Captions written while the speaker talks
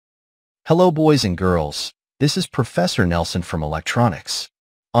Hello boys and girls, this is Professor Nelson from Electronics.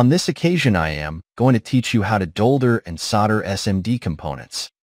 On this occasion I am going to teach you how to desolder and solder SMD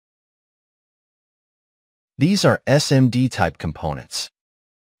components. These are SMD type components,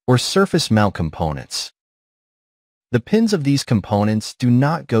 or surface mount components. The pins of these components do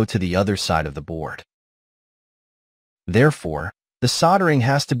not go to the other side of the board. Therefore, the soldering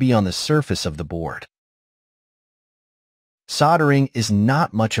has to be on the surface of the board. Soldering is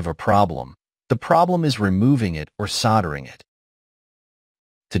not much of a problem. The problem is removing it or soldering it.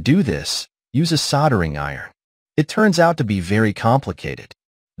 To do this, use a soldering iron. It turns out to be very complicated.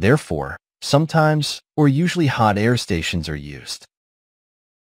 Therefore, sometimes or usually hot air stations are used.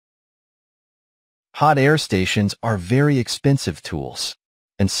 Hot air stations are very expensive tools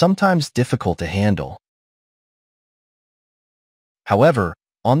and sometimes difficult to handle. However,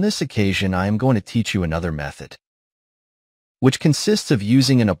 on this occasion I am going to teach you another method, which consists of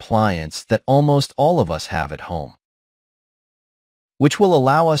using an appliance that almost all of us have at home, which will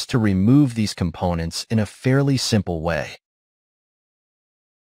allow us to remove these components in a fairly simple way,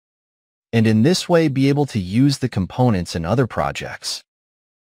 and in this way be able to use the components in other projects.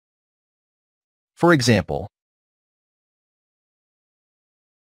 For example,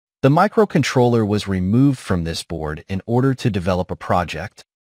 the microcontroller was removed from this board in order to develop a project.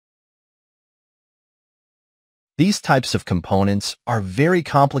 These types of components are very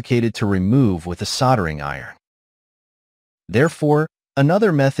complicated to remove with a soldering iron. Therefore,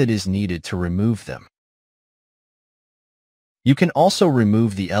 another method is needed to remove them. You can also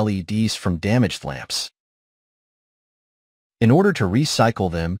remove the LEDs from damaged lamps in order to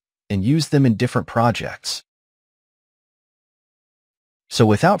recycle them and use them in different projects. So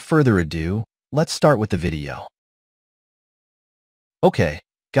without further ado, let's start with the video. Okay,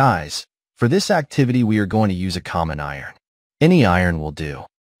 guys. For this activity, we are going to use a common iron. Any iron will do.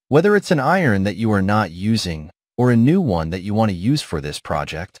 Whether it's an iron that you are not using or a new one that you want to use for this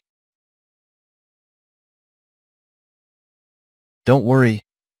project. Don't worry,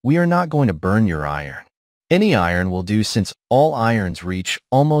 we are not going to burn your iron. Any iron will do since all irons reach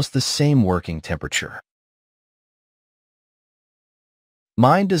almost the same working temperature.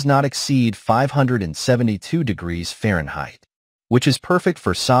 Mine does not exceed 572 degrees Fahrenheit, which is perfect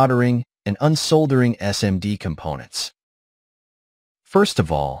for soldering and unsoldering SMD components. First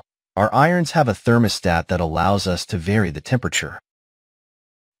of all, our irons have a thermostat that allows us to vary the temperature,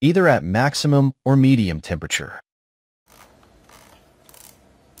 either at maximum or medium temperature,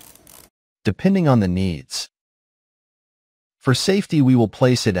 depending on the needs. For safety, we will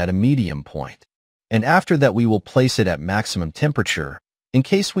place it at a medium point, and after that we will place it at maximum temperature in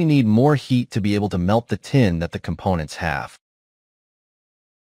case we need more heat to be able to melt the tin that the components have.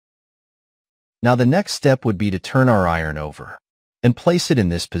 Now the next step would be to turn our iron over and place it in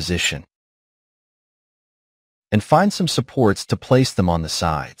this position, and find some supports to place them on the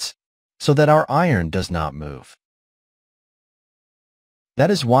sides so that our iron does not move.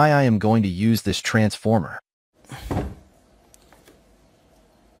 That is why I am going to use this transformer.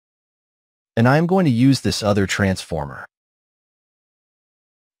 And I am going to use this other transformer,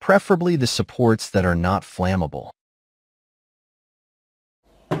 preferably the supports that are not flammable.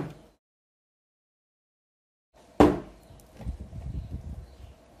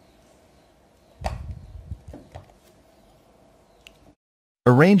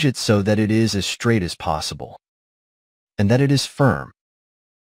 Arrange it so that it is as straight as possible, and that it is firm.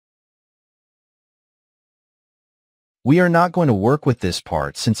 We are not going to work with this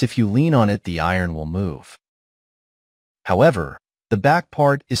part since if you lean on it the iron will move. However, the back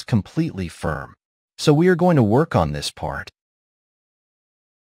part is completely firm, so we are going to work on this part.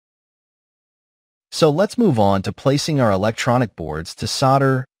 So let's move on to placing our electronic boards to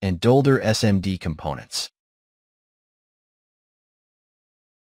solder and desolder SMD components.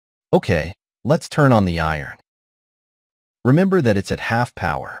 Okay, let's turn on the iron. Remember that it's at half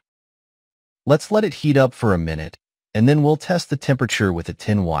power. Let's let it heat up for a minute, and then we'll test the temperature with a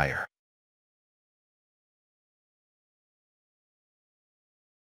tin wire.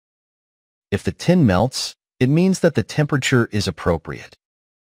 If the tin melts, it means that the temperature is appropriate.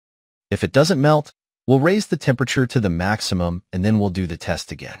 If it doesn't melt, we'll raise the temperature to the maximum and then we'll do the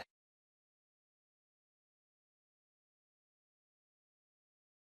test again.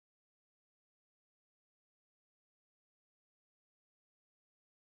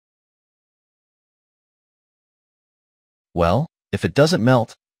 Well, if it doesn't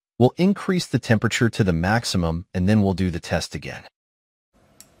melt, we'll increase the temperature to the maximum and then we'll do the test again.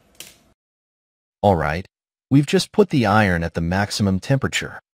 Alright, we've just put the iron at the maximum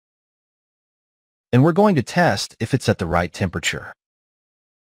temperature, and we're going to test if it's at the right temperature.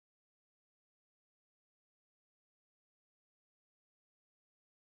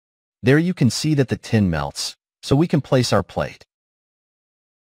 There you can see that the tin melts, so we can place our plate.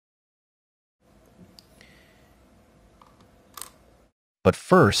 But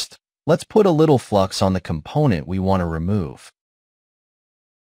first, let's put a little flux on the component we want to remove.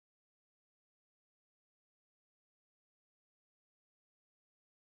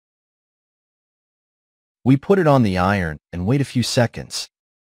 We put it on the iron and wait a few seconds.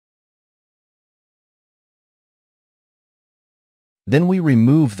 Then we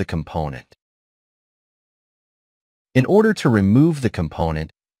remove the component. In order to remove the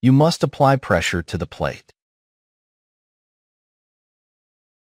component, you must apply pressure to the plate.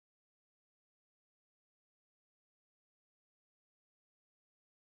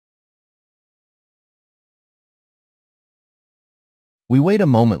 We wait a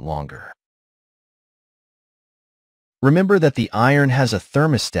moment longer. Remember that the iron has a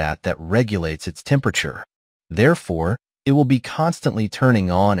thermostat that regulates its temperature. Therefore, it will be constantly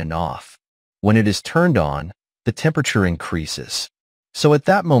turning on and off. When it is turned on, the temperature increases. So at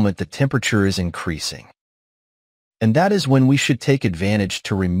that moment, the temperature is increasing. And that is when we should take advantage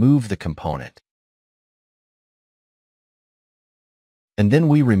to remove the component. And then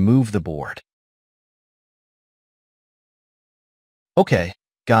we remove the board. Okay,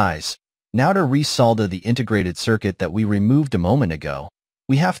 guys, now to resolder the integrated circuit that we removed a moment ago,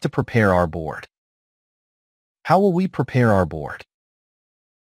 we have to prepare our board. How will we prepare our board?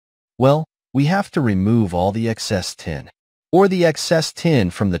 Well, we have to remove all the excess tin, or the excess tin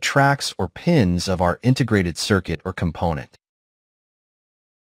from the tracks or pins of our integrated circuit or component.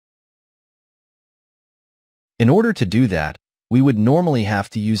 In order to do that, we would normally have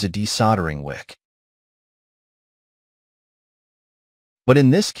to use a desoldering wick. But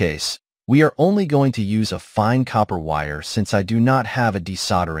in this case, we are only going to use a fine copper wire since I do not have a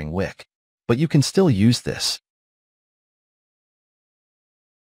desoldering wick. But you can still use this,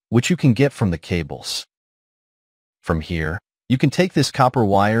 which you can get from the cables. From here, you can take this copper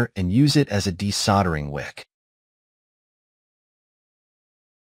wire and use it as a desoldering wick.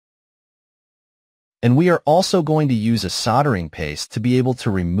 And we are also going to use a soldering paste to be able to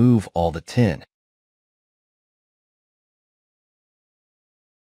remove all the tin.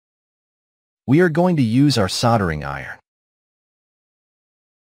 We are going to use our soldering iron.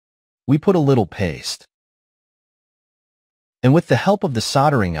 We put a little paste. And with the help of the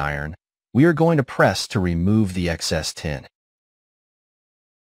soldering iron, we are going to press to remove the excess tin.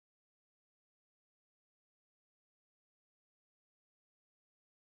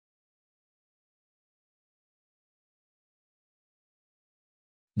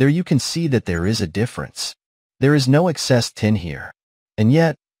 There you can see that there is a difference. There is no excess tin here, and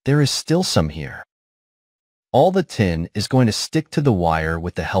yet there is still some here. All the tin is going to stick to the wire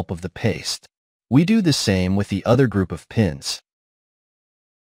with the help of the paste. We do the same with the other group of pins.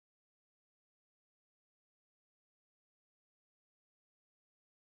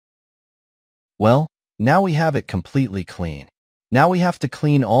 Well, now we have it completely clean. Now we have to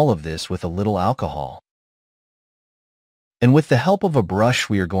clean all of this with a little alcohol. And with the help of a brush,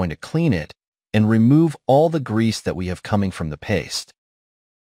 we are going to clean it and remove all the grease that we have coming from the paste.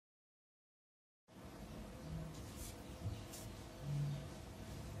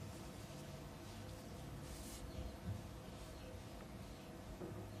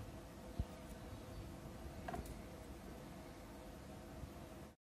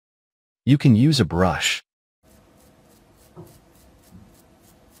 You can use a brush.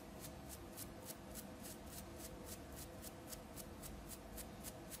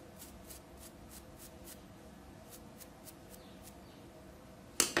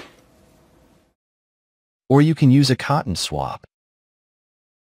 Or you can use a cotton swab.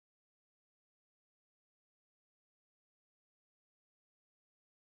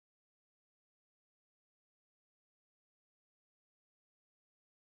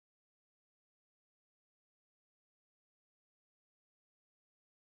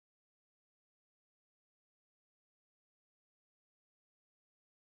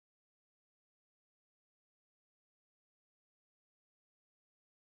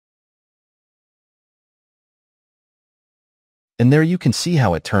 And there you can see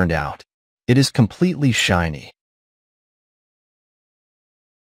how it turned out. It is completely shiny.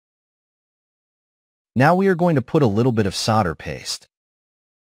 Now we are going to put a little bit of solder paste.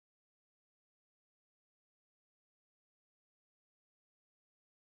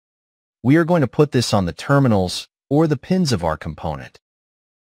 We are going to put this on the terminals or the pins of our component.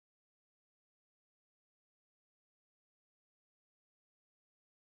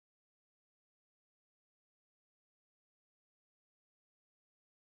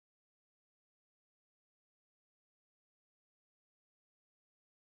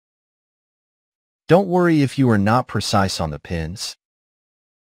 Don't worry if you are not precise on the pins.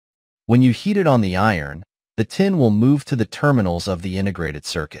 When you heat it on the iron, the tin will move to the terminals of the integrated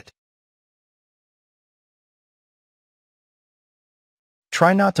circuit.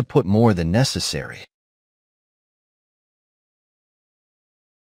 Try not to put more than necessary.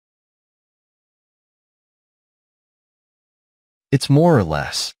 It's more or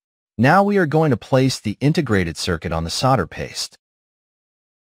less. Now we are going to place the integrated circuit on the solder paste.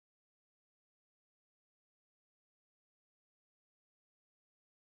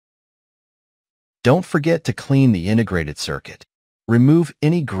 Don't forget to clean the integrated circuit. Remove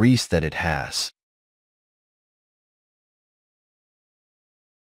any grease that it has.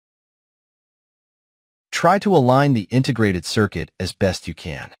 Try to align the integrated circuit as best you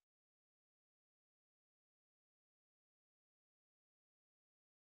can.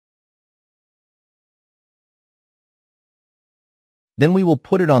 Then we will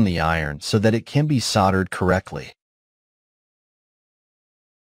put it on the iron so that it can be soldered correctly.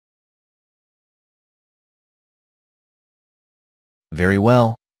 Very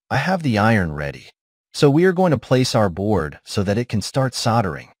well, I have the iron ready. So we are going to place our board so that it can start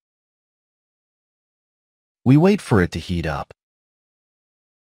soldering. We wait for it to heat up.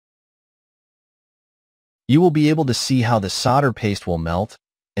 You will be able to see how the solder paste will melt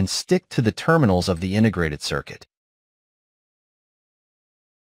and stick to the terminals of the integrated circuit.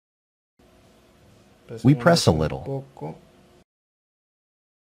 We press a little.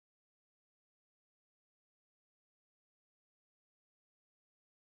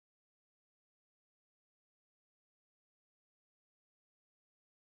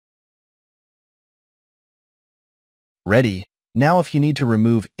 Ready. Now if you need to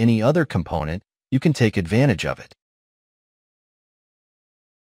remove any other component, you can take advantage of it.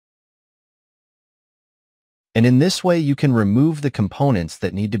 And in this way you can remove the components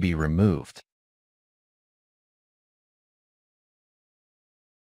that need to be removed.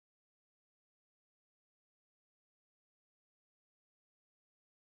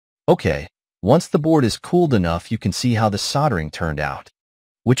 Okay, once the board is cooled enough you can see how the soldering turned out,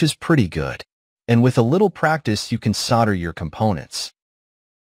 which is pretty good. And with a little practice you can solder your components.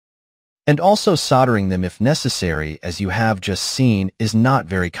 And also soldering them if necessary, as you have just seen, is not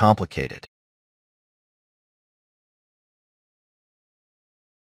very complicated.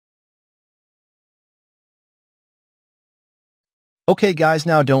 Okay guys,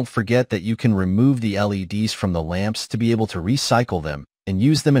 now don't forget that you can remove the LEDs from the lamps to be able to recycle them and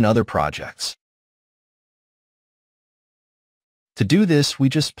use them in other projects. To do this, we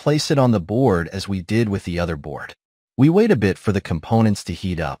just place it on the board as we did with the other board. We wait a bit for the components to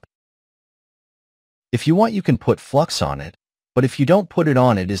heat up. If you want, you can put flux on it, but if you don't put it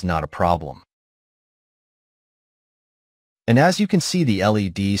on, it is not a problem. And as you can see, the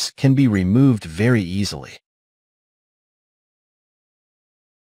LEDs can be removed very easily.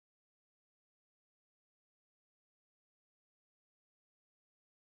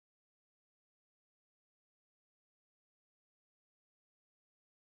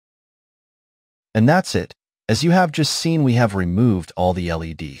 And that's it. As you have just seen, we have removed all the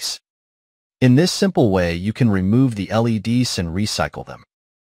LEDs. In this simple way, you can remove the LEDs and recycle them.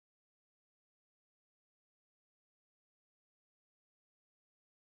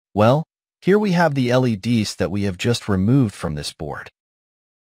 Well, here we have the LEDs that we have just removed from this board.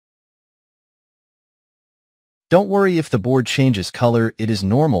 Don't worry if the board changes color, it is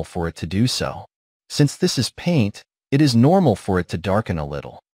normal for it to do so. Since this is paint, it is normal for it to darken a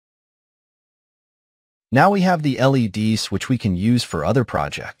little. Now we have the LEDs which we can use for other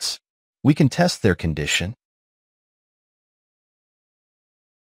projects. We can test their condition.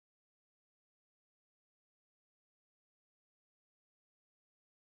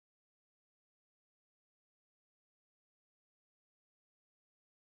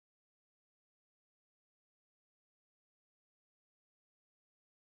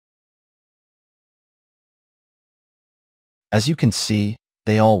 As you can see,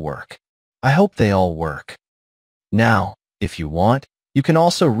 they all work. I hope they all work. Now, if you want, you can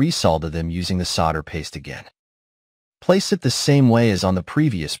also resolder them using the solder paste again. Place it the same way as on the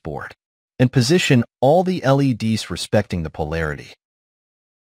previous board, and position all the LEDs respecting the polarity.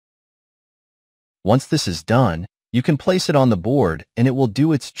 Once this is done, you can place it on the board and it will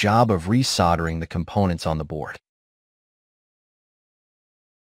do its job of resoldering the components on the board.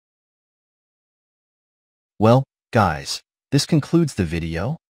 Well, guys, this concludes the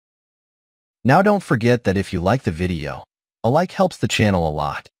video. Now don't forget that if you like the video, a like helps the channel a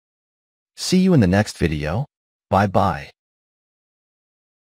lot. See you in the next video. Bye-bye.